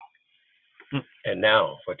And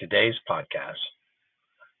now for today's podcast,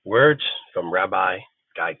 words from Rabbi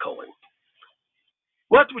Guy Cohen.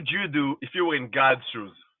 What would you do if you were in God's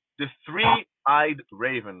shoes? The three-eyed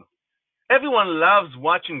raven. Everyone loves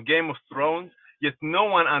watching Game of Thrones, yet no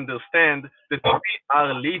one understands that we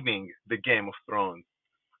are living the Game of Thrones.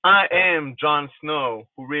 I am Jon Snow,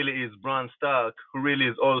 who really is Bran Stark, who really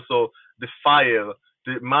is also the fire,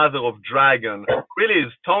 the mother of dragon, who really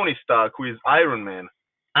is Tony Stark, who is Iron Man.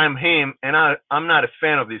 I'm him, and I'm not a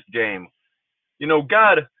fan of this game.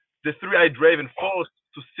 God, the three-eyed raven, forced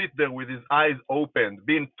to sit there with his eyes opened,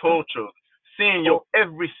 being tortured, seeing your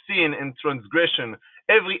every sin and transgression,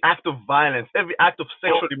 every act of violence, every act of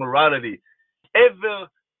sexual immorality, ever,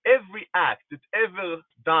 every act that's ever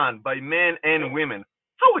done by men and women.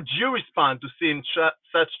 How would you respond to seeing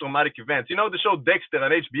such traumatic events? You know the show Dexter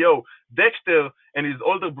on HBO. Dexter and his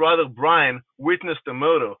older brother Brian witnessed a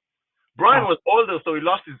murder. Brian was older, so he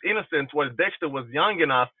lost his innocence, while Dexter was young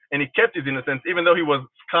enough and he kept his innocence, even though he was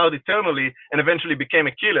scarred eternally and eventually became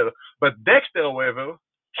a killer. But Dexter, however,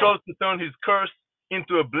 chose to turn his curse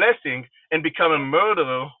into a blessing and become a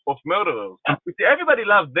murderer of murderers. You see, everybody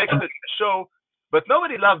loved Dexter in the show, but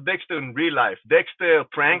nobody loved Dexter in real life. Dexter,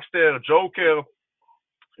 prankster, Joker.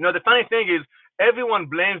 The funny thing is,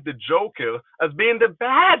 everyone blames the Joker as being the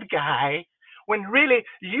bad guy, when really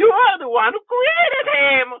you are the one who created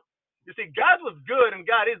him. You see, God was good and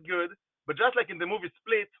God is good, but just like in the movie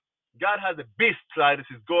Split, God has a beast side. This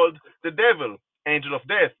is called the devil, angel of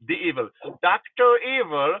death, the evil. Dr.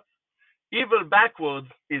 Evil, evil backwards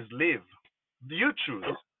is live. Do you choose?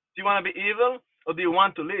 Do you want to be evil or do you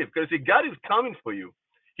want to live? Because see, God is coming for you.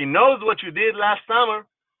 He knows what you did last summer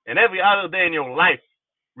and every other day in your life.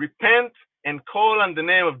 Repent and call on the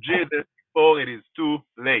name of Jesus before it is too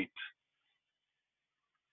late.